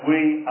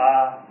we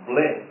are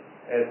blessed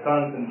as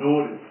sons and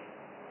daughters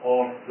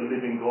of the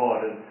living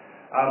God.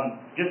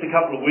 And just a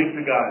couple of weeks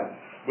ago,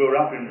 we were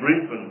up in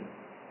Brisbane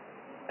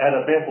at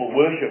a Bethel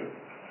worship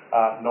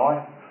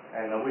night,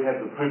 and we had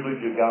the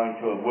privilege of going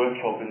to a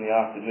workshop in the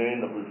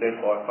afternoon that was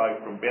led by folk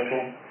from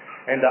Bethel.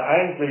 And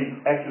Ainsley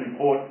actually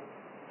bought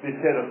this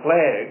set of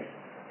flags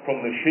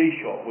from the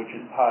She Shop, which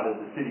is part of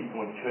the City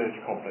Point Church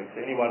complex.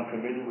 Anyone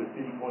familiar with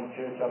City Point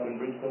Church up in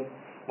Brisbane?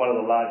 One of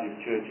the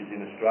largest churches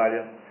in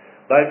Australia.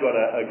 They've got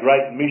a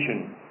great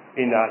mission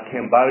in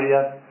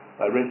Cambodia.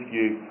 They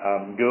rescue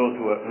girls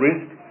who are at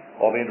risk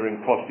of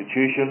entering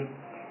prostitution,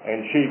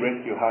 and She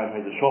Rescue Home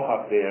has a shop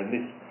up there, and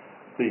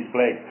these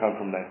flags come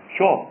from that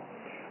shop.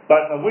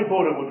 But we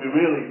thought it would be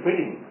really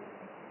fitting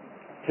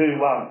to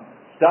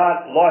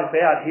start life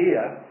out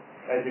here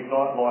as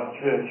Ignite Life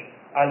Church,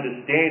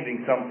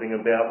 understanding something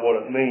about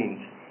what it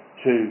means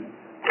to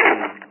be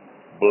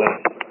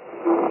blessed.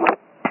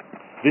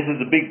 This is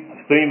a big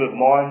theme of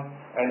mine,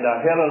 and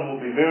Helen will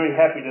be very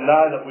happy to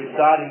know that we're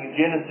starting in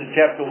Genesis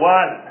chapter 1.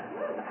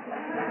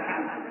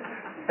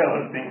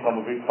 Helen thinks I'm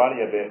a bit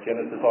funny about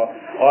Genesis.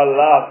 I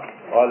love,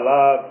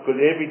 because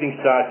everything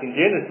starts in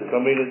Genesis. I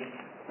mean,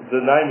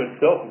 the name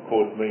itself, of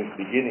course, means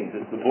beginnings.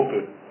 It's the book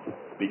of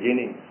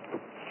beginnings.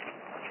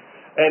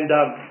 And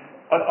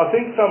I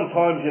think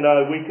sometimes,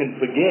 we can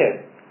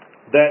forget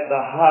that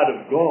the heart of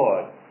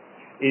God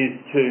is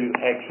to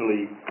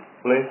actually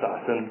bless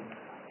us. And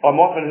I'm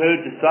often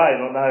heard to say,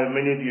 and I know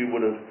many of you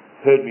would have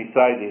heard me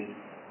say this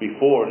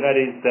before, and that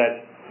is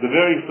that the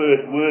very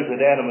first words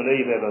that Adam and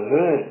Eve ever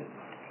heard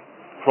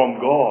from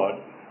God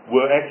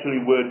were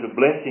actually words of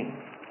blessing.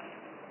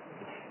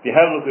 If you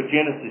have a look at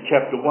Genesis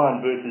chapter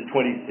 1, verses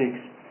 26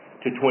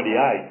 to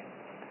 28,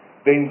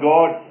 then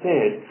God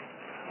said,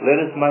 "Let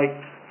us make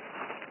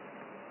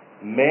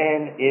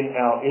man in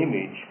our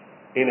image,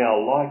 in our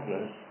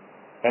likeness,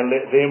 and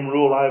let them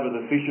rule over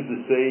the fish of the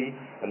sea,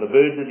 and the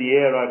birds of the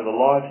air, over the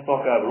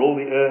livestock, over all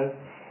the earth,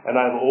 and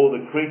over all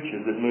the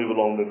creatures that move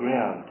along the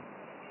ground."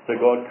 So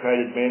God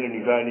created man in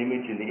his own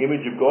image. In the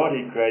image of God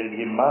he created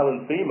him, male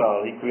and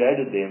female he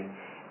created them.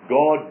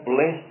 God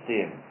blessed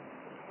them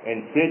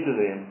and said to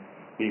them,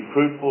 "Be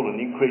fruitful and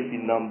increase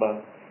in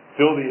number,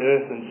 fill the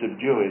earth and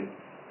subdue it,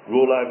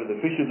 rule over the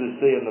fish of the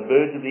sea and the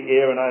birds of the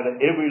air, and over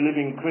every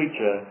living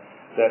creature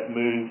that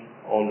moves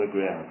on the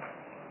ground."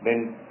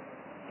 Then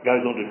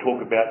goes on to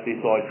talk about this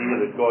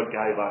idea that God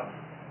gave us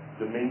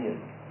dominion.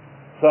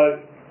 So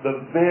the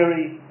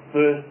very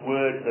first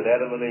words that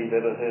Adam and Eve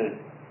ever heard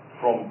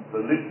from the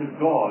lips of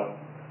God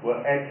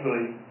were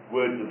actually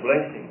words of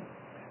blessing.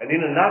 And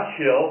in a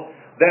nutshell,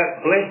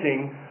 that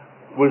blessing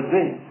was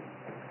this: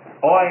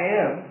 I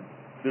am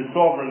the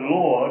sovereign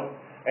Lord,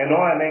 and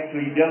I am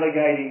actually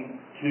delegating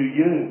to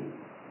you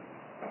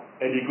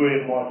a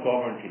degree of my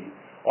sovereignty.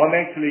 I'm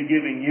actually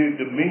giving you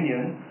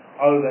dominion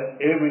over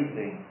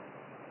everything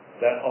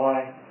that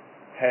I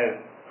have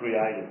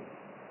created.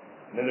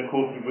 And then, of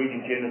course, we read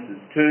in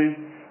Genesis 2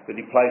 that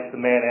he placed the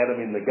man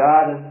Adam in the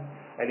garden,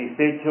 and he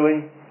said to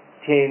him,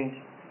 "Tend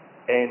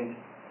and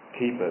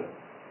keep it."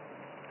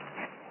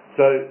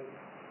 So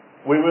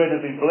we were to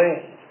be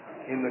blessed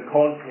in the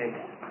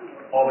context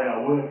of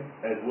our work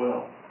as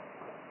well.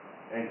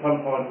 And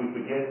sometimes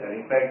we forget that.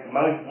 In fact,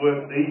 most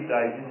work these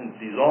days isn't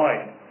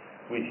designed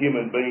with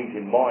human beings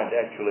in mind,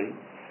 actually.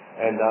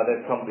 And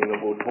that's something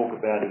that we'll talk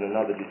about in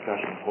another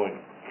discussion point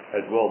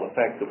as well. The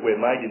fact that we're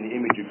made in the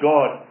image of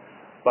God,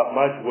 but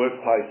most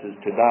workplaces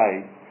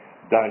today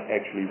don't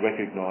actually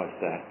recognise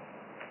that.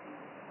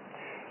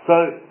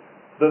 So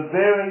the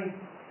very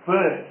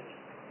first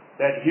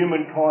that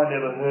humankind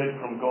ever heard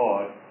from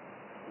God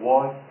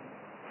was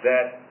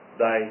that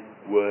they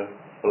were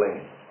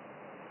blessed.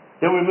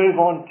 Then we move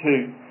on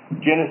to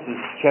Genesis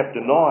chapter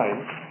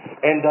 9,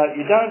 and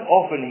you don't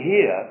often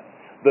hear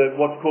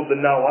what's called the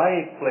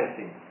Noahic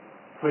blessing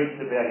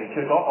preached about in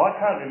church. I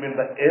can't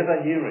remember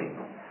ever hearing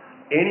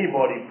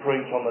anybody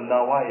preach on the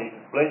Noahic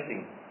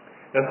blessing.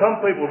 Now,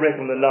 some people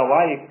reckon the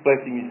Noahic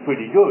blessing is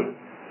pretty good.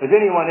 Has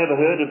anyone ever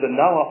heard of the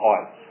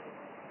Noahites?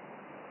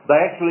 They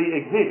actually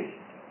exist.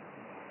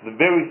 It's a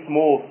very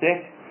small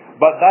sect,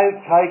 but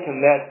they've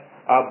taken that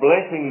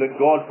blessing that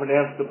God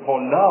pronounced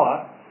upon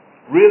Noah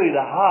really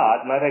to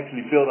heart, and they've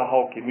actually built a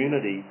whole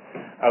community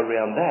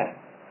around that.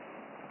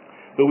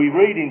 But we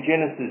read in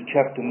Genesis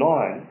chapter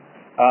 9,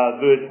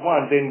 verse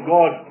 1, "Then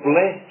God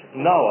blessed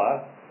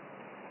Noah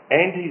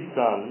and his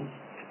sons,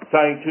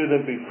 saying to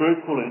them, 'Be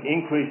fruitful and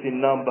increase in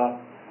number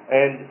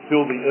and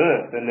fill the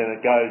earth.'" And then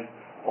it goes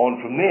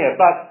on from there.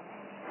 But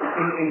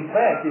in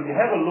fact, if you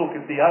have a look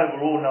at the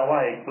overall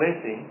Noahic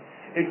blessing,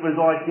 it was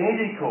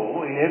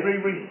identical in every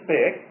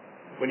respect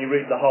when you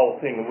read the whole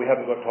thing, and we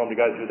haven't got time to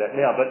go through that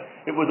now, but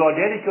it was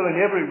identical in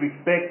every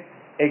respect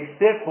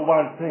except for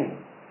one thing: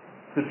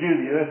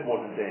 subdue the earth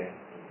wasn't there.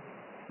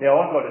 Now,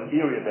 I've got a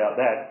theory about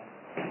that.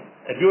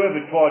 Have you ever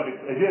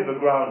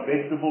grown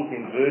vegetables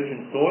in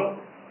virgin soil?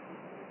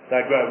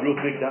 They grow real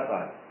big, don't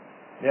they?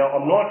 Now,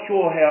 I'm not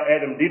sure how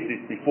Adam did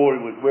this before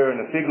he was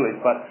wearing a fig leaf,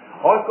 but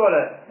I've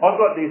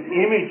got this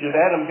image of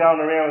Adam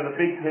going around with a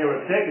big pair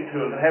of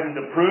secateurs and having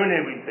to prune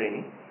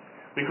everything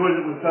because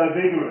it was so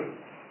vigorous.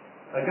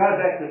 I go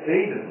back to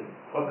Eden,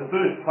 like the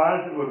first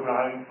plants that were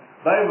growing,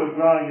 they were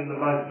growing in the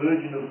most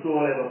virgin of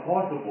soil ever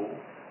possible.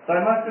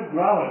 They must have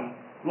grown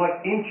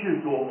like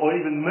inches or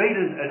even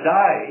metres a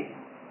day,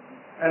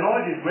 and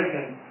I just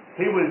reckon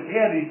he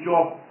had his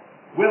job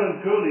well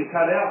and truly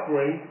cut out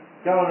for him,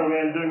 going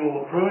around doing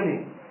all the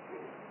pruning.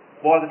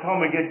 By the time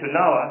we get to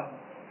Noah,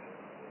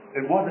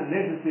 it wasn't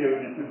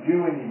necessary to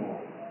subdue anymore.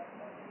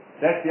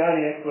 That's the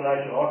only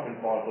explanation I can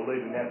find for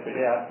leaving that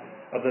bit out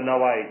of the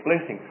Noahic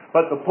blessing.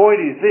 But the point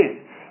is this: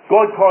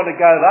 God kind of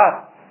gave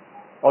up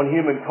on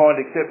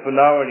humankind except for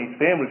Noah and his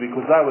family,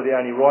 because they were the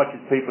only righteous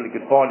people he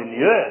could find in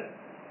the earth.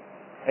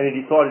 And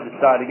he decided to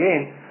start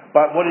again.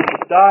 But what did he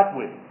start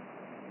with?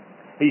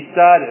 He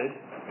started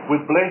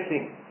with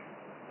blessing.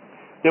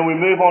 Then we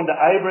move on to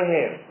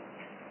Abraham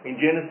in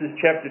Genesis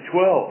chapter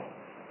 12.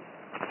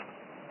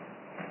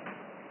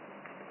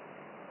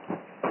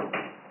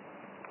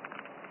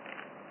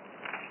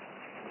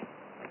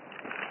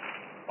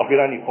 I could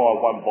only find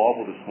one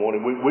Bible this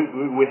morning.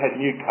 We had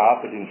new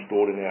carpet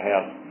installed in our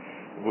house.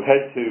 We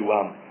had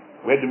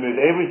to move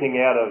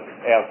everything out of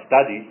our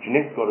study.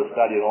 Jeanette's got a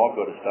study and I've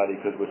got a study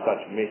because we're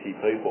such messy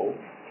people.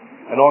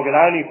 And I could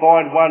only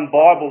find one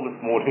Bible this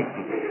morning.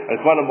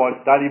 It's one of my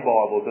study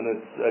Bibles, and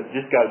it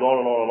just goes on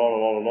and on and on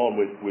and on and on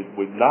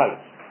with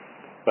notes.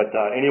 But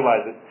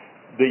anyway,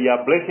 the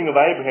blessing of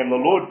Abraham, the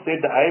Lord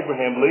said to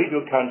Abraham, "Leave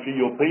your country,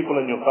 your people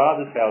and your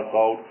father's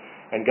household,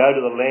 and go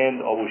to the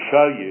land I will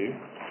show you.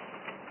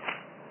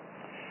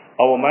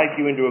 I will make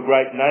you into a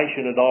great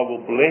nation, and I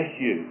will bless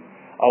you.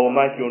 I will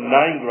make your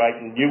name great,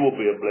 and you will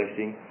be a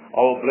blessing. I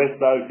will bless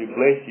those who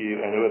bless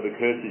you, and whoever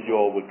curses you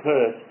I will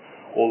curse.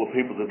 All the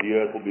peoples of the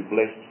earth will be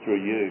blessed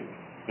through you."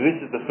 So this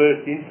is the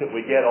first instant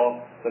we get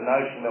off the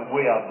notion that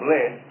we are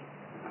blessed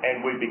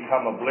and we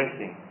become a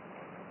blessing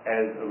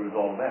as a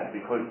result of that.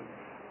 Because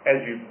as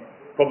you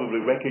probably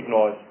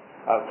recognise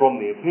from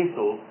the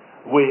epistles,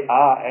 we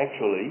are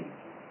actually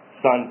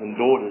sons and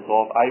daughters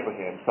of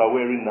Abraham. So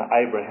we're in the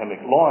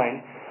Abrahamic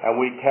line and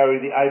we carry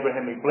the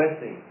Abrahamic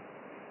blessing.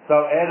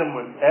 So Adam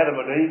and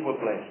Eve were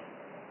blessed.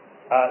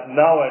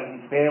 Noah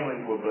and his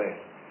family were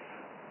blessed.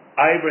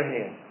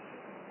 Abraham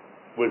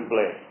was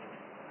blessed.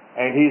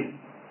 And his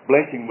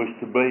blessing was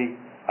to be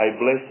a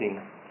blessing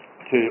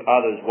to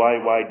others way,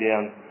 way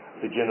down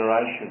the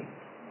generation.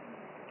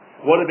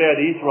 What about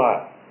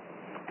Israel?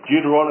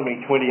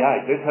 Deuteronomy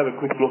 28. Let's have a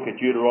quick look at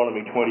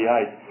Deuteronomy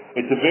 28.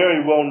 It's a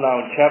very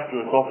well-known chapter.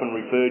 It's often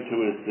referred to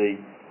as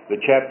the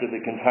chapter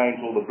that contains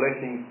all the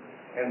blessings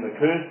and the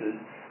curses.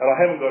 And I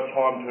haven't got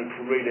time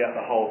to read out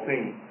the whole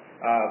thing.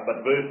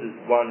 But verses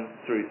 1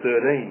 through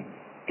 13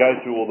 go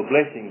through all the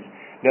blessings.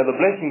 Now the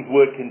blessings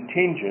were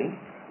contingent.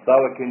 They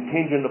were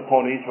contingent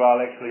upon Israel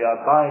actually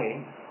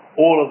obeying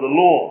all of the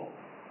law.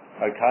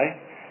 Okay?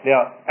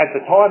 Now, at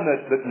the time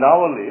that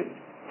Noah lived,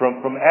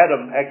 from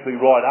Adam actually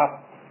right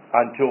up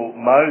until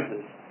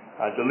Moses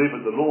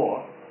delivered the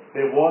law,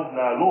 there was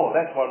no law.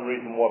 That's one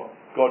reason why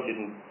God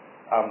didn't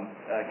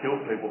kill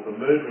people for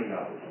murdering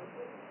others.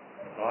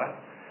 Right?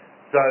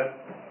 So,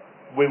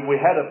 we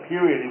had a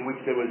period in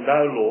which there was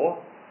no law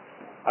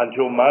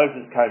until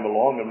Moses came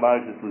along and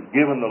Moses was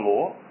given the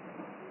law.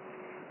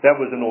 That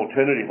was an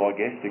alternative, I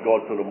guess, to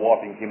God sort of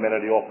wiping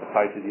humanity off the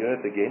face of the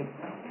earth again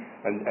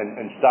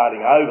and starting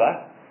over.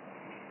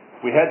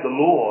 We had the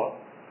law,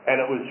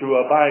 and it was through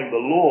obeying the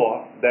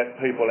law that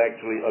people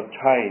actually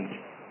obtained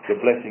the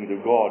blessings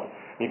of God.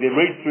 And if you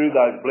read through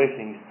those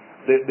blessings,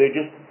 they're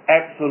just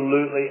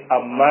absolutely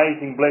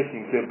amazing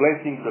blessings. They're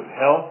blessings of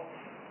health,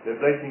 they're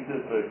blessings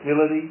of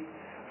fertility,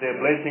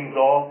 they're blessings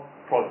of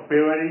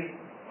prosperity,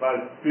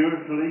 both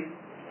spiritually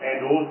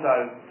and also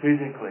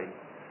physically.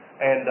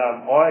 And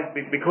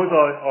because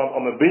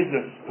I'm a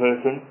business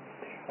person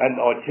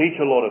and I teach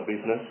a lot of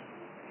business,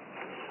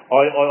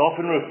 I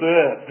often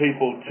refer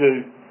people to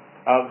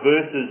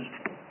verses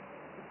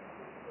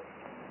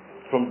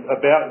from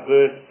about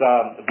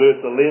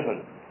verse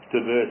 11 to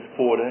verse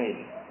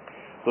 14.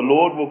 The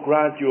Lord will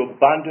grant you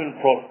abundant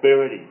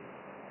prosperity.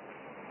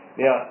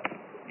 Now,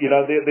 you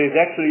know, there's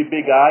actually a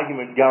big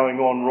argument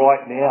going on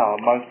right now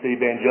amongst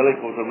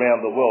evangelicals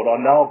around the world. I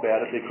know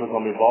about it because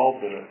I'm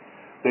involved in it.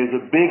 There's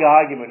a big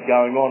argument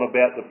going on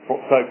about the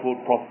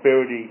so-called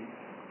prosperity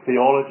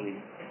theology.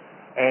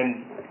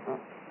 And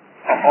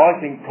I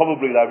think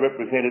probably they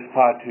represent it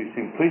far too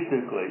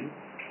simplistically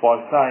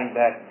by saying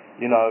that,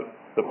 you know,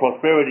 the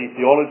prosperity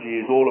theology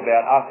is all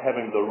about us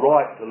having the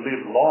right to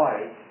live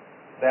lives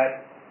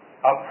that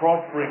are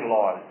prospering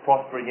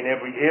in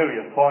every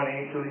area,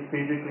 financially,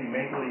 physically,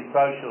 mentally,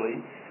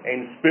 socially,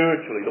 and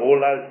spiritually, all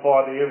those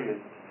 5 areas.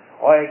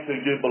 I actually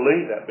do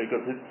believe that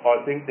because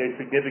I think there's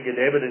significant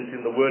evidence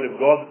in the Word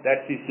of God that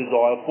that's His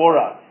desire for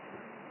us.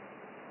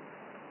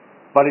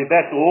 But if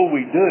that's all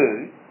we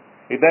do,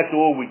 if that's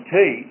all we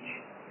teach,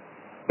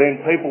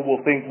 then people will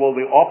think, well,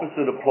 the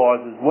opposite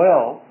applies as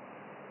well,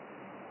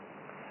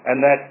 and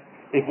that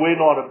if we're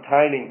not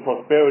obtaining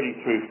prosperity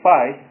through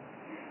faith,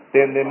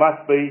 then there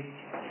must be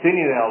sin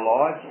in our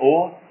lives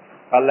or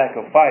a lack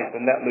of faith,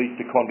 and that leads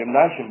to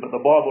condemnation. But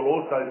the Bible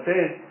also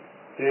says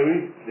there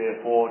is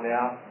therefore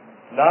now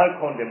no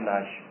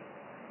condemnation.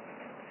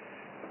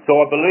 So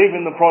I believe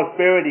in the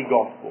prosperity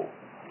gospel,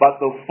 but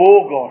the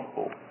full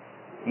gospel,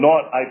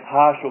 not a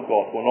partial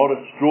gospel, not a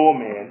straw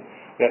man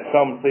that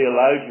some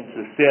theologians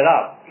have set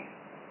up,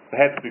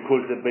 perhaps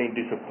because they've been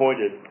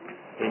disappointed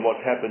in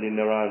what's happened in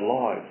their own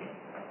lives.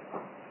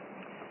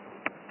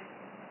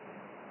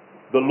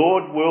 The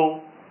Lord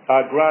will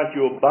grant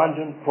you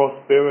abundant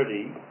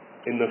prosperity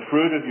in the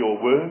fruit of your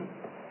womb,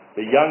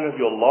 the young of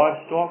your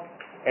livestock,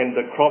 and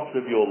the crops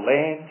of your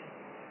land,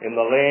 in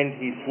the land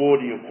he swore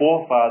to your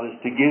forefathers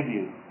to give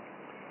you.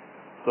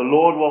 The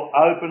Lord will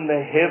open the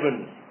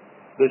heavens,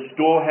 the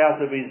storehouse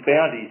of his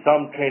bounty.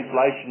 Some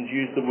translations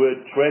use the word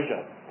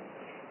treasure,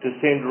 to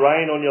send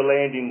rain on your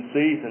land in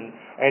season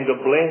and to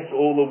bless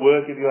all the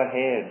work of your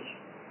hands.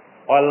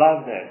 I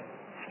love that.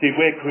 See,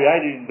 we're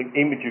created in the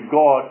image of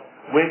God.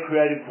 We're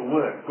created to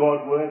work.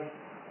 God works.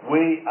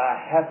 We are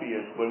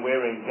happiest when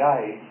we're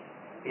engaged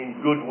in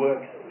good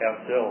works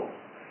ourselves.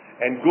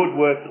 And good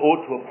works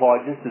ought to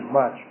apply just as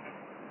much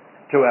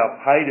to our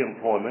paid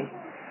employment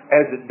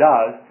as it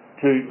does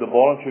to the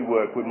voluntary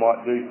work we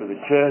might do for the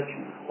church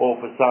or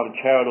for some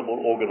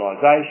charitable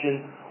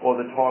organisation, or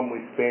the time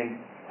we spend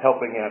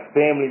helping out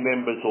family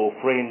members or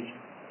friends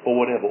or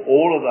whatever.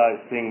 All of those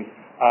things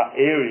are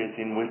areas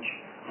in which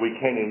we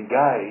can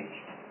engage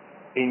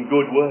in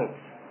good works.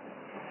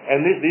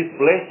 And this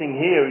blessing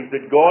here is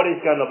that God is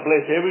going to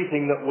bless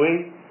everything that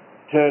we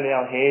turn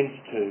our hands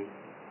to.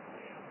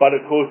 But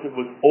of course it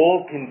was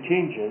all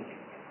contingent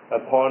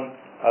upon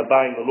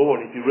obeying the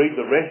Lord. If you read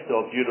the rest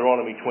of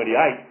Deuteronomy 28,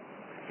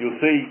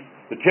 you'll see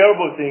the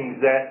terrible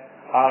things that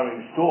are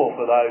in store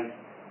for those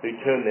who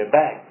turn their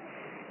back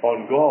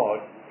on God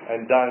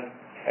and don't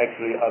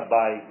actually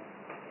obey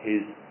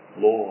his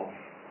law.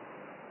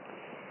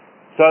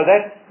 So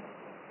that's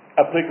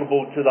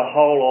applicable to the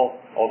whole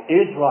of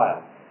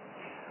Israel.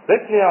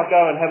 Let's now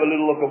go and have a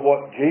little look at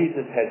what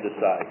Jesus had to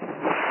say.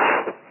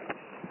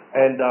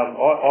 And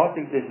I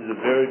think this is a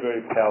very,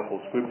 very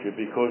powerful scripture,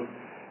 because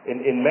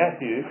in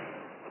Matthew,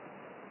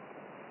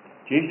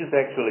 Jesus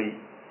actually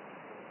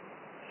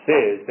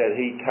says that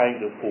he came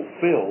to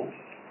fulfill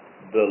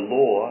the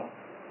law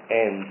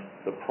and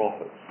the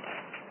prophets.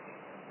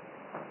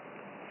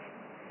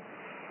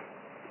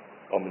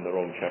 I'm in the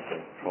wrong chapter.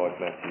 Try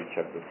Matthew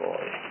chapter 5.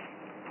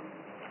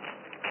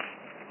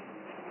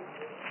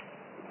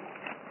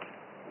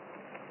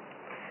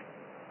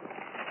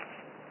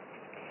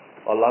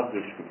 I love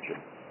this scripture.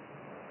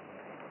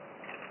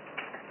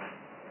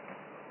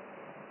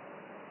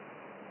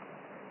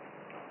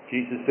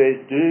 Jesus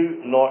says,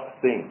 "Do not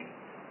think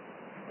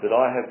that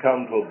I have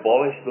come to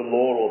abolish the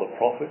law or the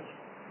prophets.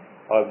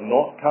 I have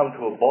not come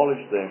to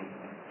abolish them,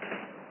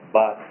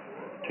 but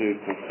to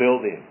fulfill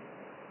them."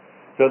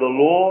 So the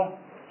law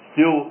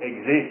still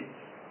exists.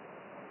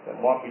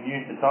 That might be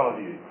news to some of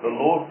you. The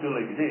law still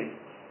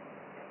exists.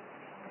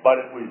 But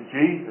it was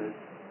Jesus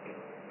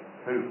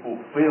who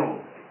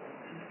fulfilled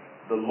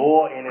the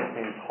law in its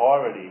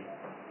entirety,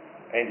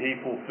 and he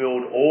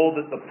fulfilled all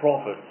that the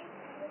prophets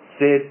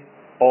said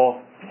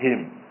of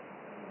him.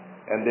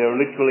 And there are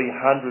literally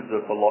hundreds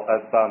of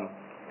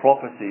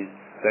prophecies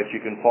that you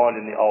can find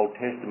in the Old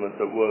Testament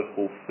that were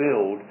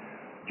fulfilled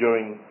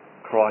during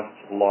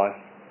Christ's life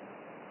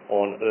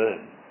on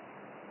earth.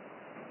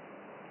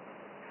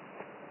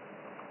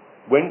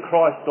 When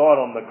Christ died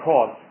on the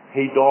cross,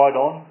 he died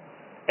on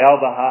our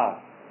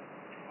behalf.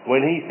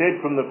 When he said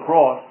from the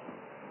cross,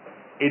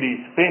 "It is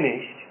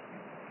finished,"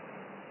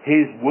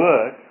 his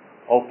work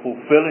of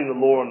fulfilling the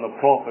law and the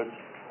prophets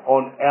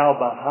on our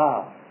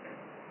behalf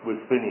was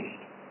finished.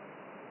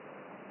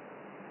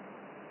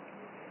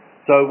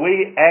 So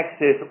we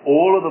access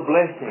all of the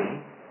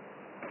blessing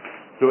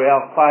through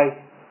our faith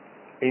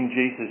in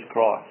Jesus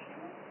Christ.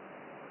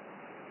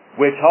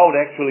 We're told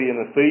actually in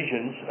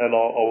Ephesians, and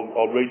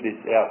I'll read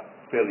this out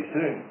fairly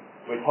soon,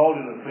 we're told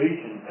in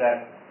Ephesians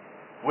that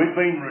we've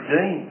been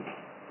redeemed,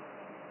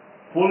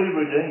 fully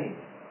redeemed.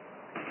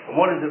 And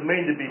what does it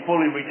mean to be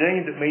fully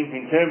redeemed? It means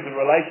in terms of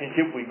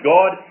relationship with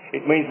God,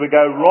 it means we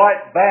go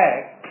right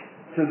back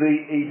to the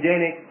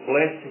Edenic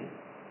blessing,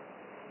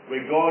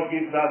 where God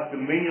gives us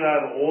dominion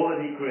over all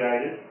that he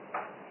created,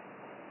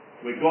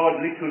 where God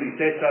literally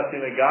sets us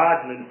in a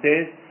garden and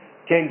says,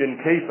 "Tend and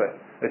keep it."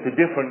 It's a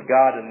different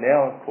garden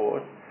now, of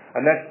course,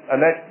 and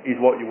that is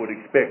what you would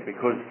expect,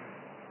 because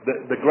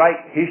the great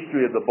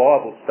history of the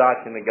Bible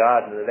starts in a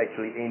garden and it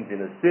actually ends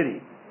in a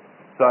city.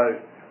 So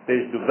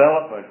there's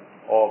development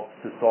of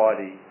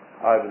society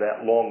over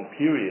that long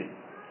period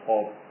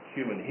of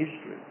human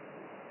history.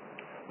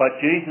 But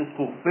Jesus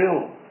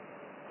fulfilled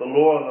the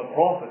law and the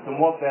prophets, and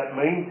what that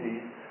means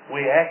is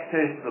we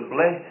access the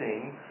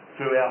blessing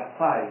through our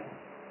faith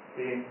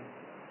in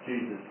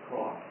Jesus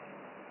Christ.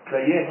 So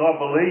yes, I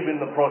believe in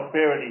the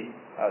prosperity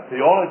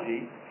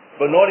theology,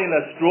 but not in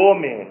a straw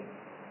man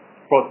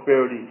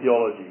prosperity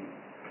theology.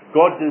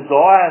 God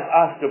desires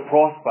us to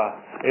prosper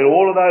in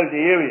all of those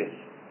areas.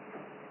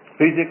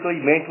 Physically,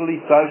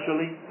 mentally,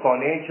 socially,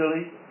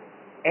 financially,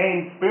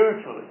 and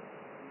spiritually.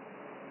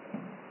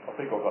 I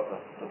think I got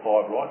the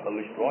five right, the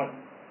list right.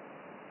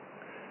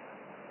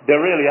 There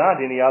really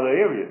aren't any other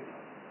areas,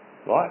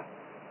 right?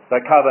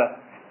 They cover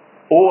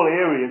all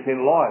areas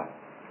in life.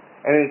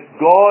 And it's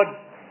God's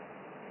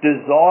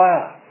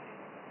desire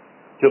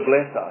to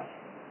bless us.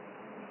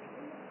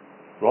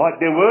 Right?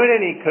 There weren't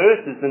any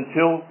curses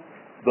until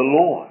the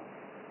law.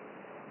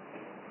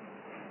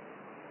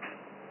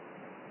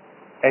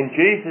 And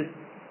Jesus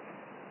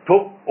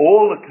took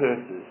all the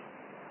curses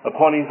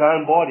upon his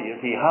own body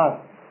as he hung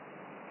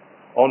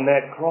on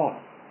that cross.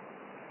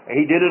 And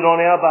he did it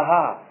on our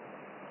behalf.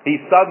 He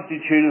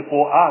substituted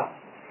for us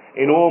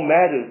in all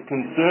matters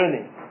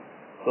concerning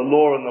the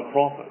law and the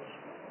prophets.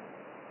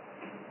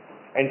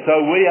 And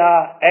so we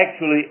are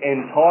actually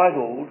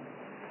entitled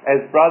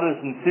as brothers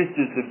and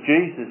sisters of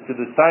Jesus to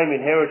the same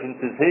inheritance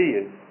as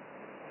he is.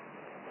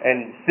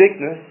 And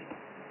sickness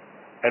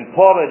and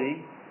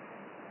poverty,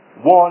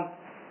 want,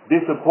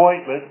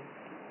 disappointment,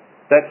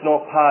 that's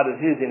not part of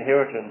his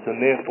inheritance,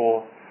 and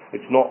therefore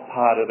it's not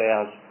part of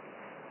ours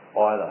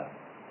either.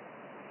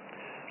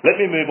 Let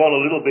me move on a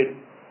little bit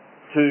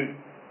to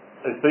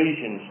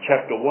Ephesians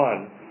chapter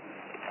 1.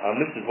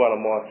 This is one of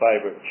my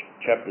favourite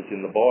chapters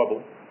in the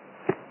Bible.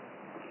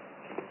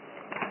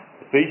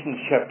 Ephesians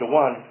chapter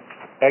 1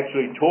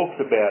 actually talks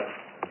about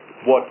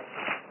what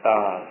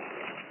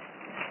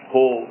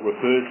Paul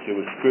refers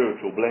to as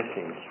spiritual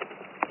blessings.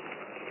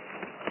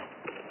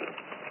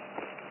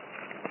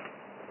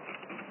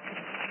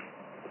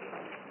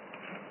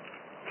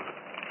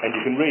 And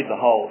you can read the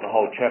whole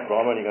chapter.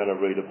 I'm only going to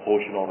read a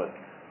portion of it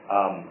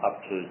up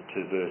to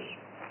verse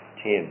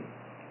 10.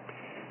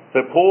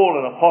 So Paul,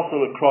 an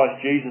apostle of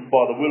Christ Jesus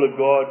by the will of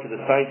God, to the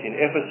saints in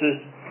Ephesus,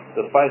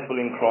 the faithful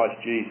in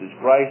Christ Jesus,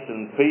 grace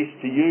and peace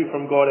to you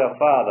from God our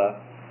Father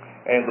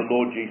and the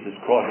Lord Jesus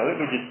Christ. Now let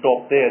me just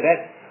stop there.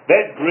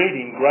 That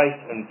greeting, grace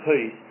and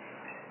peace,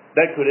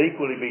 that could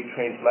equally be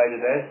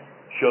translated as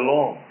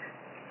shalom.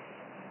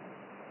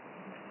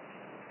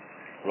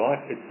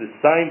 Right? It's the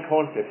same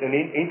concept. And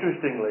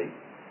interestingly,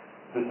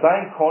 the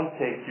same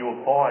context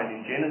you'll find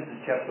in Genesis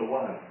chapter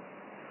 1.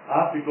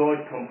 After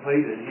God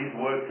completed his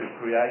work of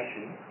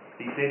creation,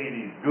 he said it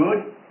is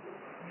good,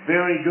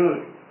 very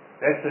good.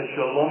 That's a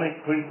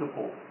shalomic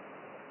principle.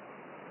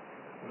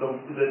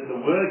 The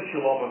word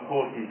shalom, of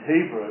course, is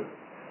Hebrew.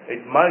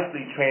 It's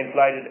mostly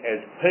translated as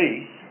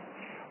peace,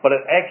 but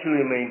it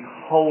actually means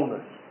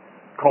wholeness,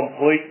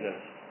 completeness.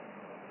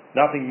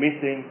 Nothing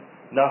missing,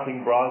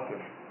 nothing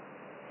broken.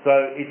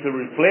 So it's a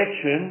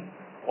reflection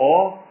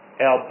of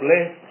our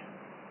blessed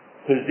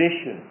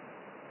position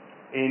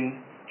in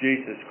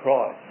Jesus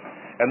Christ.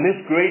 And this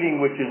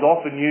greeting, which is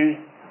often used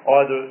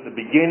either at the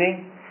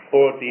beginning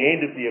or at the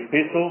end of the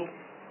epistle,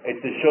 it's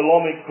a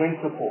shalomic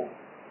principle.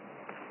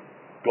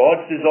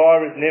 God's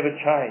desire has never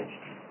changed.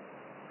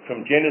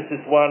 From Genesis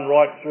 1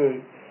 right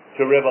through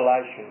to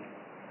Revelation.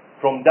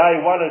 From day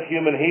one of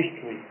human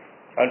history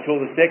until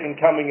the second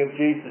coming of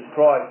Jesus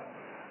Christ,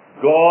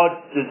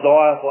 God's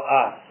desire for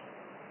us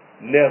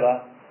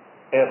never,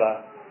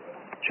 ever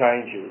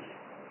changes.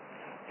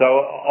 So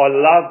I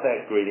love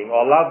that greeting.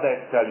 I love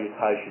that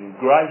salutation.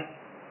 Grace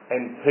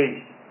and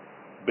peace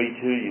be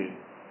to you.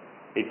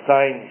 It's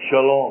saying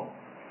shalom,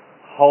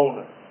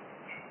 wholeness,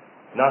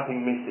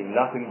 nothing missing,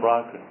 nothing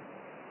broken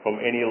from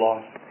any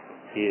life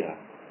here.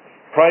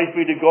 Praise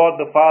be to God,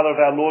 the Father of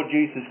our Lord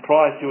Jesus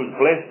Christ, who has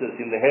blessed us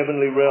in the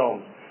heavenly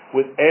realms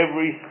with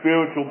every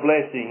spiritual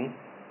blessing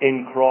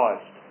in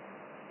Christ.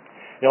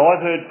 Now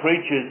I've heard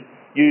preachers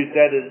use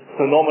that as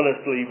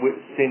synonymously.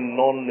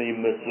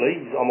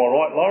 Am I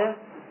right, Lauren?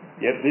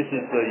 Yep, this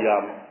is the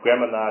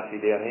grammar Nazi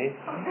down here.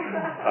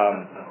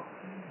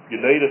 You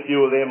need a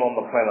few of them on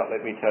the planet,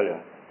 let me tell you.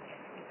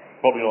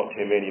 Probably not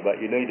too many,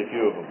 but you need a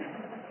few of them.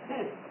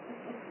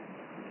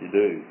 You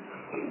do.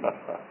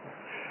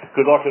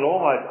 Because I can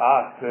almost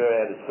ask her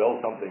how to spell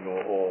something,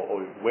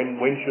 or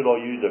when should I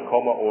use a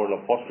comma or an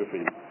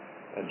apostrophe,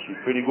 and she's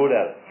pretty good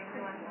at it.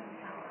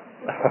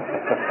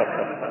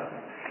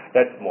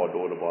 That's my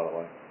daughter, by the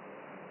way.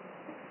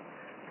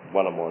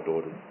 One of my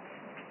daughters.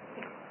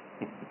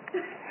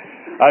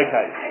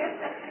 Okay.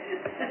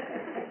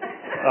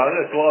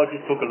 That's why I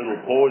just took a little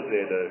pause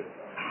there to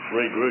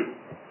regroup.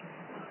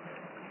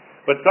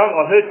 But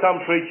I've heard some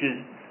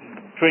preachers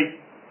treat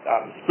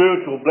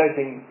spiritual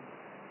blessing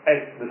as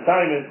the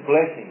same as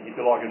blessing, if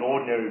you like, an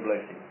ordinary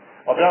blessing.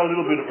 I've done a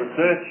little bit of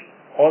research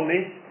on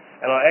this,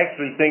 and I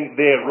actually think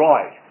they're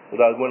right.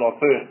 Although when I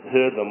first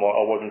heard them,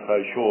 I wasn't so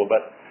sure.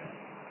 But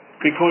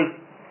because,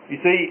 you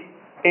see,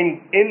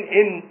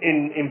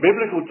 in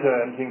biblical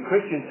terms, in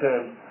Christian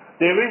terms,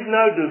 there is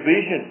no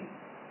division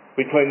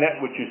between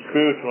that which is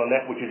spiritual and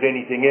that which is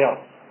anything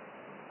else.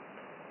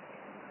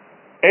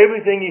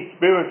 Everything is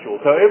spiritual.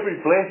 So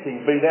every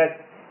blessing, be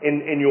that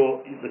in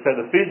your, so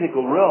the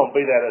physical realm,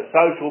 be that a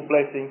social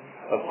blessing,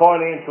 a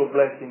financial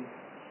blessing,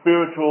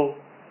 spiritual,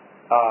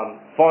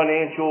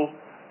 financial,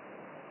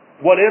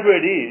 whatever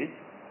it is,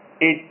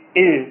 it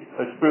is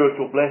a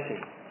spiritual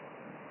blessing.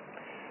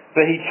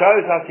 For he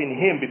chose us in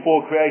him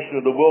before creation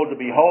of the world to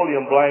be holy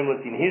and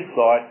blameless in his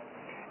sight.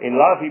 In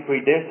love he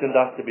predestined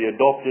us to be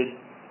adopted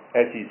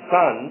as his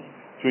sons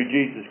through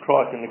Jesus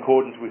Christ in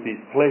accordance with his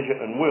pleasure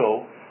and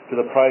will, to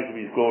the praise of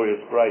his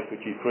glorious grace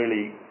which he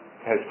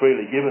has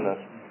freely given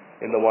us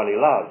in the one he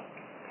loves.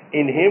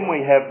 In him we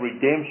have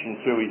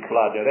redemption through his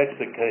blood. Now that's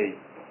the key.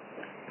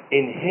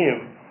 In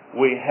him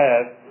we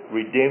have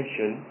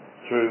redemption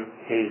through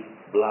his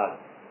blood.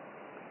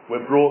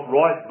 We're brought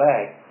right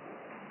back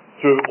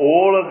through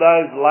all of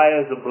those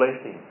layers of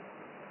blessing,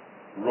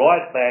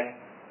 right back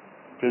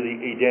to the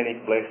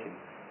Edenic blessing.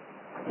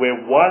 We're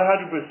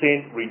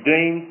 100%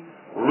 redeemed,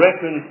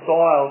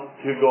 reconciled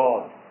to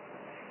God.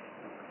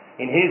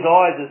 In his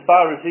eyes, as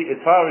far as he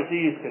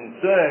is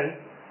concerned,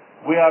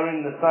 we are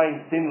in the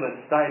same sinless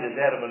state as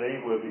Adam and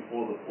Eve were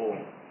before the fall.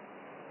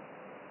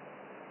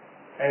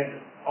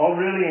 And I'll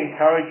really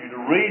encourage you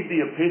to read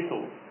the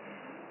epistles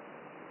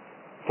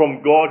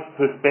from God's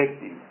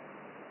perspective.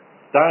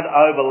 Don't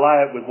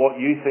overlay it with what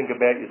you think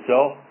about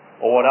yourself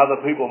or what other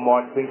people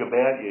might think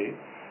about you.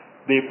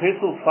 The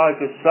epistles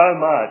focus so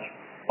much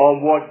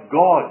on what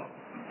God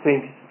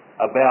thinks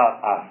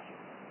about us.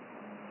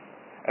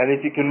 And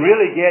if you can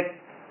really get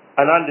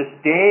an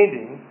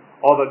understanding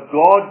of a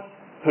God's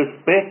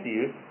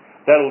perspective,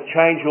 that'll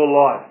change your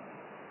life.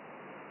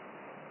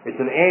 It's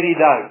an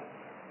antidote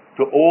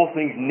to all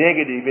things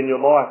negative in your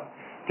life,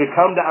 to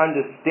come to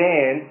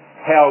understand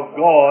how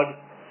God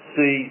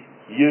sees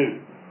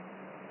you.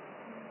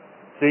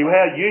 See,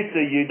 how you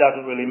see you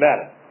doesn't really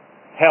matter.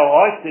 How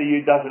I see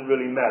you doesn't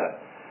really matter.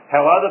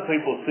 How other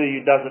people see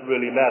you doesn't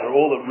really matter.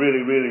 All that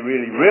really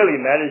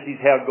matters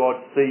is how God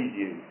sees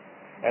you.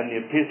 And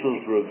the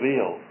epistles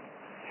reveal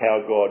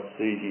how God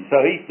sees you. So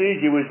he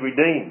sees you as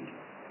redeemed.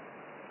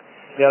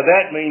 Now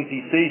that means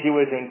he sees you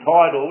as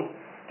entitled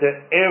to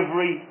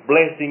every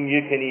blessing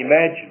you can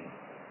imagine.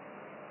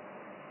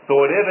 So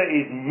whatever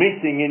is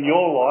missing in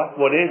your life,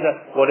 whatever?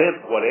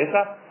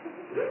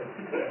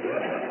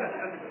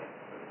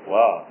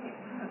 Wow.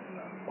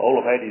 All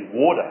I've had is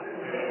water.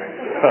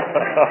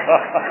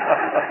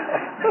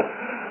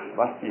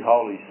 Must be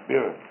Holy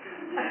Spirit.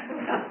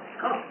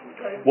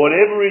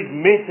 Whatever is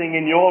missing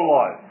in your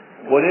life,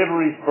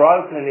 whatever is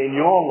broken in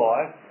your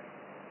life,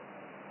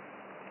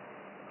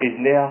 is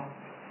now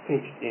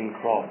fixed in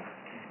Christ.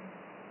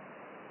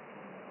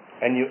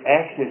 And you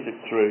access it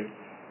through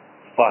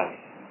faith.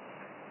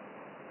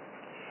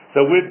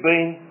 So we've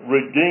been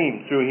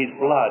redeemed through his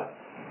blood.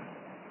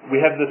 We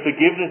have the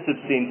forgiveness of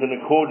sins in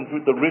accordance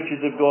with the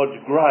riches of God's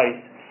grace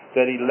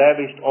that he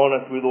lavished on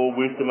us with all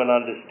wisdom and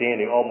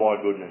understanding. Oh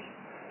my goodness.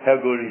 How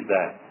good is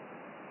that?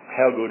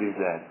 How good is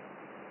that?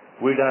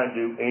 We don't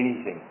do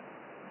anything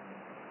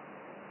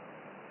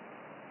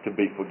to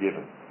be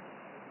forgiven.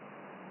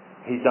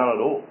 He's done it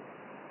all.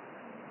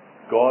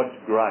 God's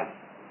grace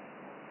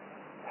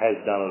has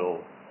done it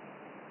all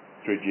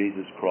through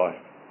Jesus Christ,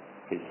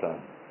 his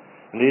Son.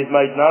 And he has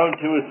made known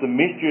to us the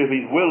mystery of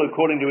his will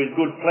according to his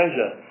good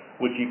pleasure,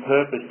 which he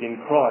purposed in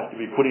Christ to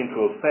be put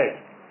into effect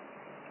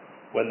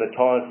when the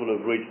times will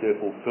have reached their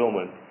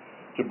fulfillment,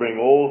 to bring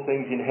all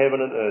things in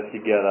heaven and earth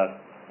together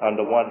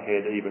under one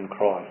head, even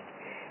Christ.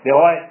 Now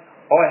I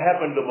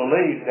happen to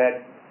believe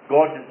that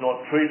God does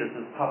not treat us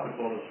as puppets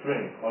on a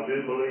string. I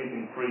do believe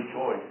in free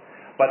choice.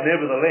 But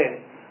nevertheless,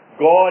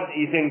 God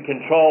is in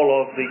control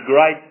of the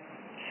great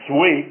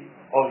sweep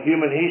of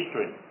human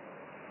history.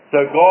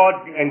 So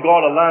God and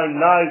God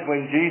alone knows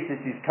when Jesus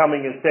is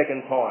coming a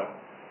second time.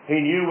 He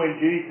knew when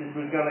Jesus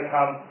was going to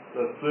come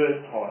the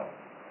first time.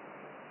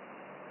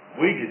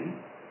 We didn't,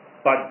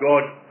 but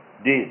God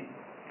did.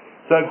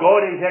 So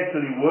God is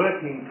actually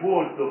working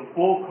towards the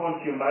full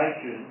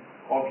consummation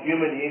of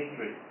human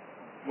history.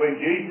 When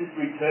Jesus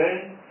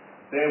returns,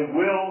 there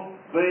will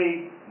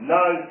be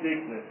no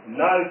sickness,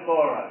 no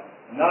sorrow,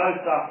 no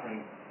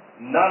suffering,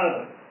 none of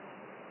it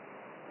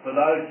for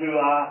those who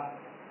are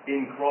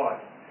in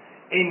Christ.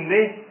 In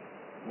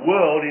this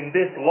world, in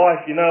this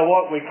life, you know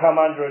what? We come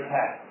under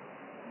attack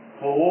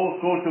for all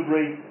sorts of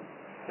reasons.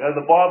 You know,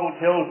 the Bible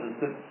tells us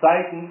that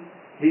Satan,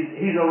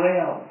 he's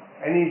around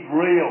and he's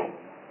real.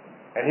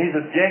 And his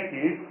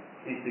objective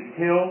is to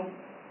kill,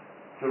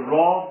 to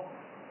rob,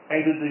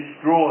 and to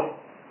destroy.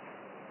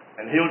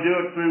 And he'll do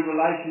it through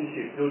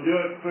relationships. He'll do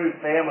it through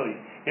family.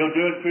 He'll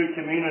do it through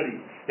community.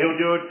 He'll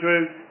do it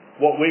through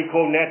what we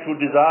call natural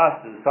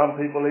disasters.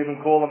 Some people even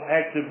call them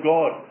acts of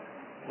God.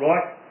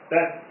 Right?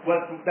 That's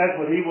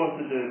what he wants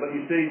to do. But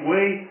you see,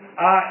 we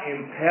are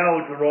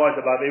empowered to rise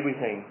above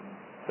everything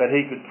that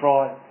he could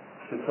try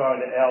to throw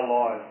into our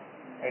lives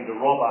and to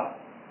rob us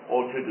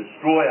or to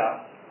destroy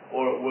us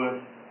or at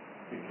worst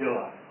to kill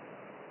us.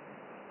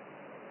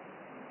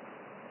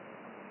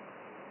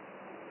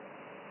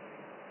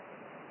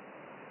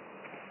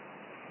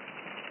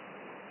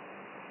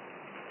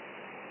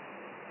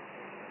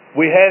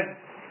 We have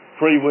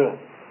free will.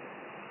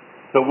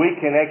 So we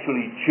can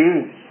actually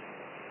choose,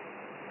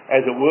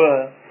 as it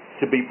were,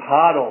 to be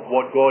part of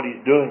what God is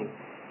doing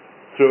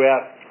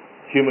throughout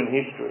human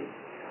history.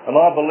 And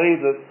I believe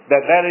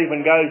that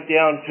even goes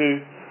down to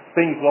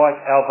things like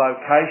our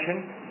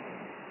vocation.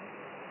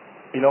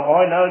 You know,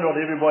 I know not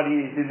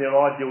everybody is in their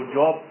ideal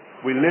job.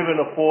 We live in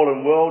a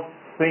fallen world.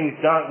 Things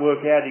don't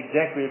work out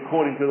exactly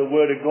according to the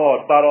Word of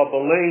God. But I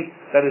believe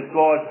that it's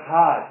God's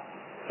heart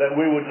that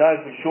we would know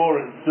for sure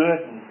and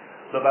certain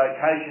the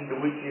vocation to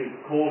which He has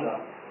called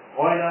us.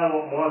 I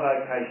know what my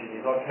vocation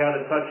is. I count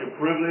it such a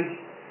privilege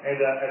and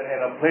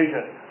a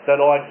pleasure that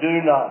I do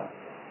know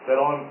that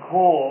I'm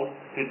called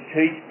to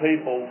teach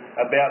people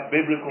about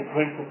biblical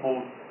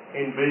principles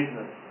in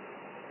business.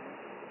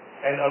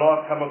 And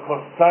I've come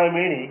across so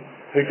many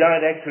who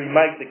don't actually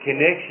make the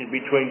connection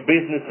between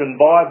business and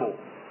Bible.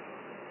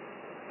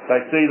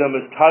 They see them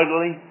as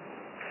totally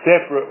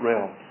separate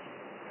realms.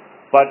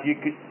 But you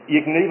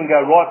can even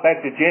go right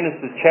back to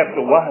Genesis chapter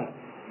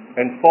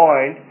 1 and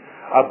find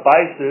a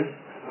basis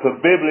for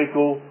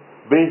biblical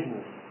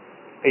business.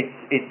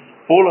 It's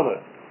full of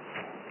it,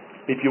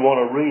 if you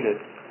want to read it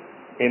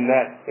in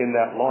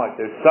that light.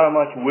 There's so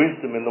much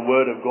wisdom in the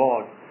Word of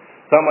God,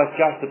 so much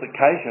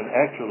justification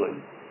actually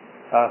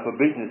for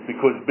business,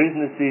 because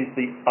business is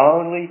the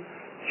only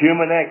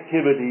human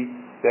activity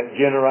that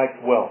generates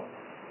wealth.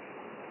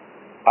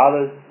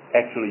 Others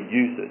actually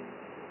use it.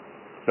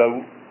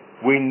 So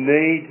we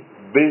need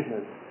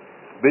business.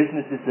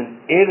 Business is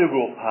an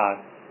integral part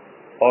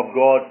of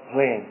God's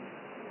plan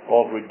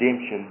of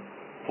redemption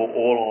for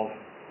all of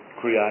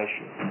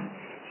creation.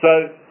 So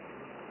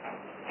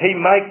He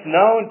makes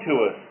known to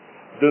us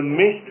the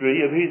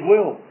mystery of His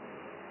will.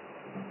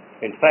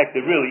 In fact,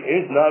 there really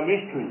is no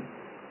mystery.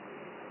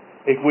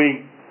 If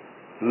we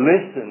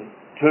listen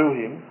to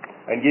Him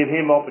and give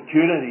Him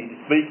opportunity to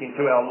speak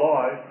into our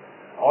lives,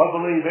 I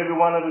believe every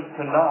one of us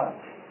can know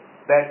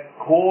that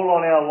call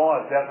on our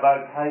lives, that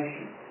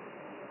vocation.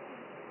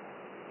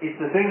 It's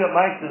the thing that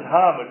makes us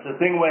hum. It's the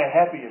thing we're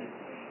happiest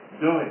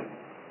doing.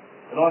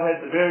 And I've had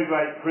the very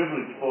great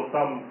privilege for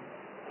some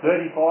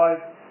 35,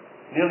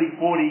 nearly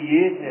 40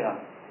 years now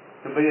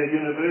to be a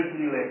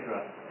university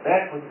lecturer.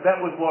 That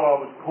was what I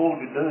was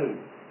called to do.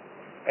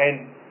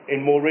 And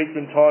in more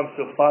recent times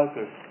to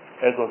focus,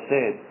 as I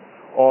said,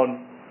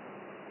 on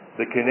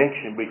the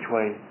connection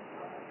between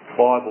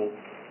Bible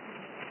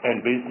and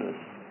business.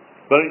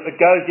 But it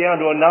goes down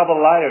to another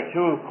layer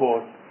too, of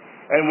course,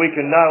 and we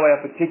can know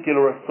our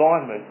particular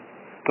assignment.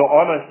 So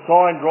I'm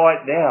assigned right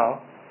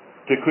now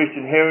to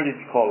Christian Heritage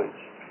College.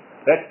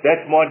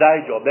 That's my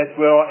day job. That's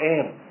where I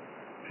am,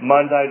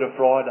 Monday to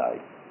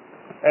Friday.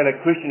 And at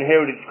Christian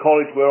Heritage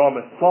College, where I'm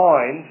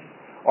assigned,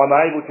 I'm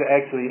able to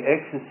actually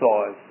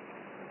exercise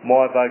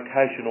my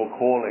vocational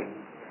calling.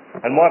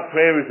 And my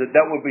prayer is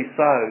that would be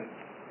so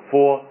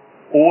for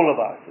all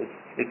of us.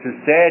 It's a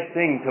sad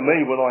thing to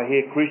me when I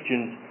hear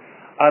Christians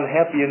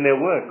unhappy in their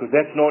work, because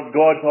that's not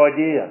God's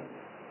idea.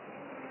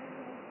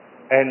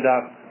 And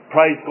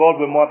praise God,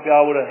 we might be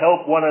able to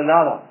help one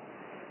another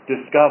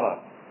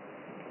discover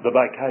the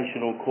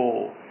vocational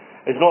call.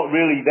 It's not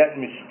really that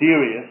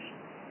mysterious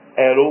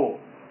at all.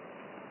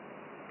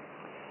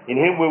 In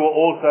Him we were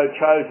also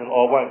chosen.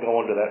 I won't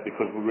go on to that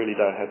because we really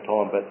don't have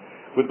time, but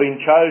we've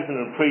been chosen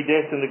and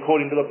predestined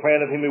according to the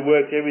plan of Him who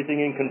works everything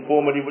in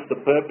conformity with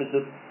the purpose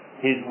of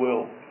His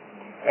will.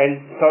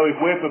 And so if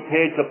we're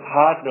prepared to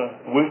partner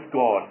with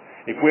God,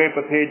 if we're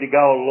prepared to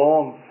go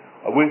along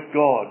with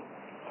God,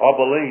 I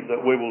believe that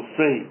we will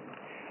see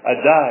a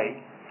day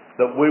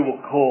that we will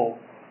call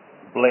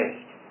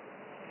blessed.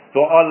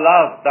 So I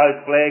love those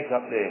flags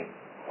up there.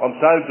 I'm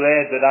so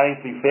glad that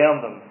Ainsley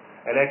found them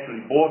and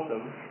actually bought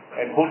them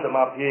and put them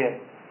up here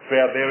for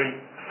our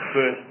very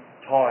first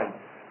time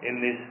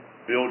in this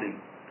building.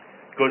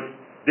 Because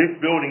this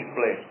building's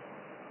blessed.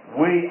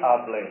 We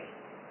are blessed.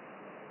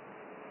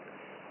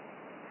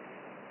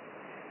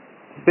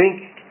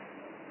 Think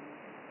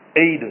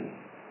Eden.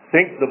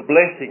 Think the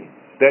blessing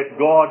that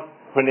God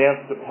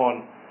pronounced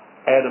upon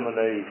Adam and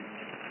Eve.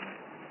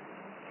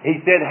 He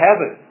said, have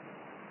it,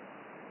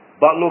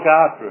 but look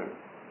after it.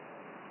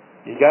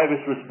 He gave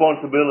us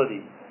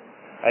responsibility.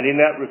 And in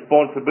that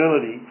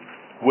responsibility,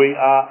 we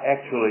are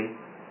actually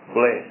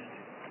blessed.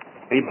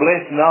 He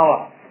blessed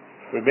Noah.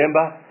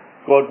 Remember?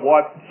 God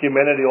wiped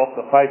humanity off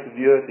the face of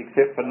the earth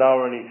except for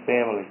Noah and his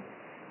family.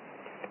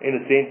 In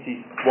a sense,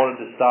 He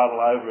wanted to start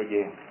all over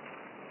again.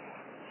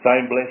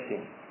 Same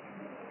blessing.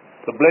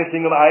 The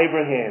blessing of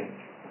Abraham.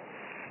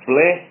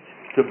 Blessed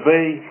to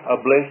be a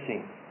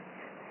blessing.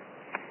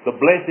 The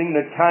blessing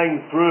that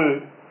came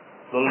through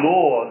the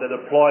law that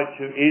applied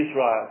to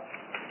Israel.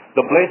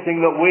 The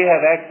blessing that we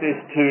have access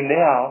to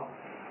now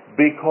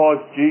because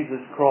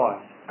Jesus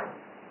Christ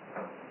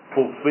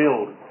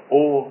fulfilled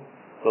all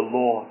the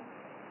law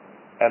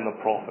and the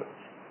prophets.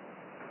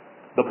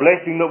 The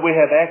blessing that we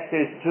have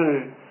access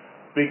to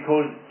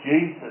because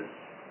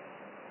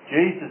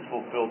Jesus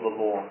fulfilled the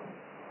law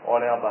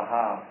on our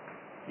behalf.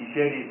 He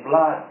shed His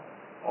blood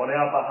on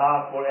our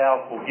behalf for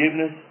our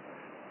forgiveness,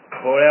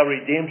 for our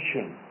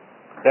redemption.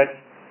 That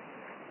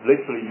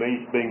literally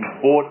means being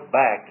bought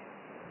back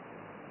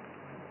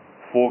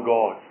for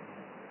God.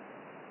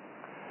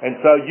 And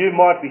so you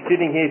might be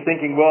sitting here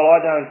thinking, well, I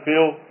don't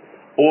feel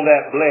all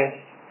that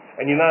blessed.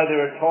 And you know,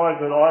 there are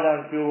times when I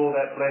don't feel all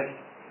that blessed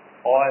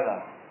either.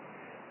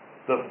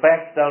 The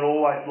facts don't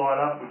always line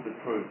up with the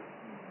truth.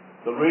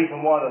 The reason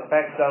why the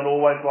facts don't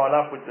always line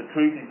up with the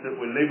truth is that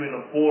we live in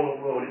a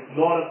fallen world. It's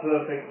not a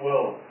perfect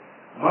world.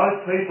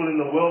 Most people in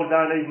the world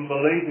don't even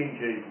believe in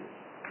Jesus.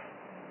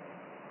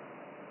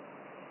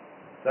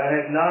 They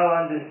have no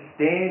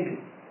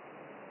understanding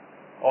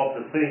of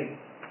the things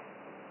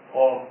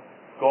of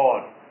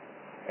God.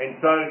 And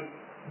so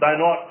they're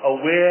not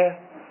aware,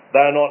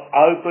 they're not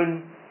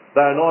open,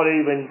 they're not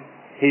even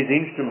His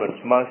instruments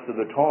most of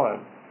the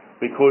time,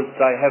 because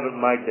they haven't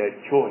made that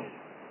choice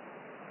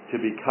to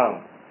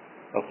become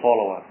a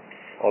follower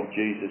of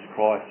Jesus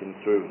Christ, and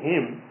through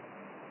Him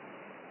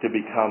to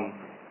become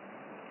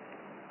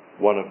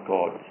one of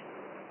God's.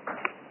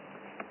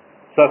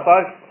 So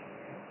folks,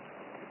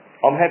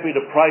 I'm happy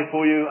to pray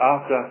for you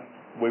after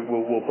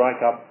we'll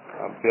break up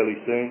fairly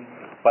soon,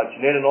 but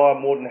Jeanette and I are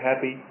more than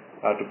happy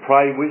to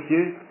pray with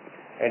you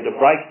and to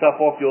break stuff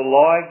off your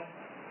lives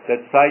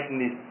that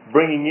Satan is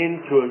bringing in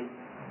to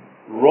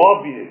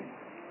rob you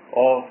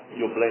of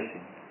your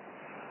blessing.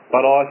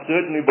 But I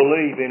certainly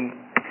believe in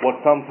what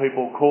some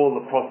people call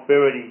the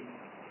prosperity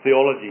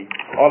theology.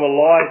 I'm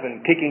alive and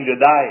kicking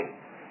today,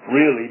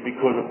 really,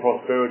 because of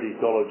prosperity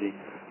theology,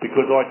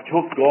 because I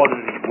took God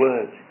at His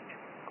word.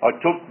 I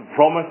took the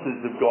promises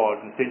of God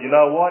and said, you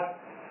know what?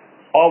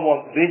 I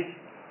want this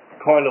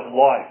kind of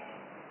life.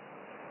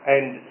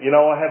 And, you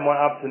know, I have my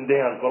ups and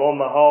downs, but on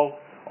the whole,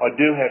 I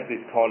do have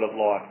this kind of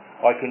life.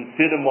 I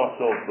consider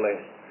myself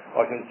blessed.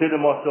 I consider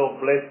myself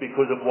blessed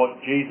because of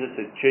what Jesus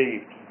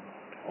achieved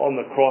on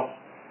the cross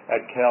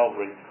at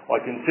Calvary.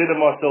 I consider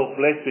myself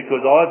blessed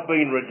because I've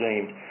been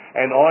redeemed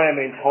and I am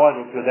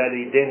entitled to that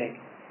Edenic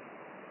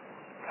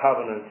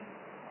covenant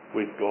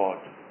with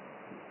God.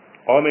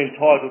 I'm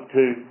entitled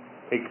to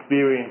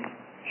experience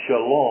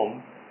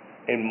shalom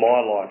in my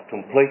life,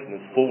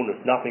 completeness, fullness,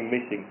 nothing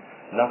missing,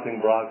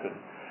 nothing broken.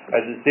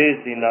 As it says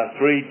in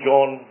 3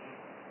 John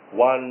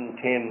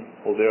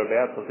 1:10 or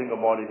thereabouts, I think I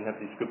might even have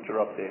the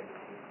scripture up there.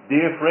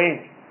 Dear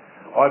friends,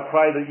 I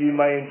pray that you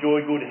may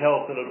enjoy good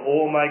health and that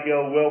all may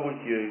go well with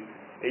you,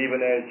 even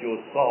as your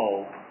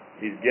soul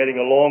is getting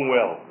along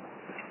well.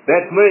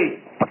 That's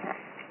me.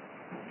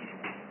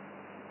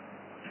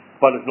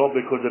 But it's not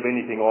because of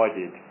anything I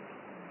did.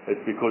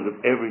 It's because of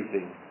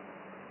everything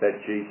that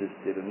Jesus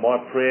did. And my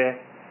prayer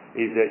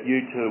is that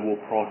you too will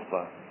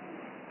prosper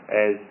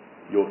as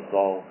your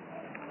soul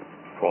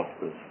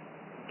prospers.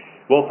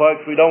 Well,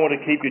 folks, we don't want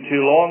to keep you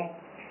too long.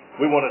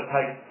 We want to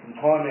take some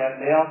time out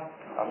now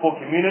for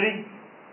community.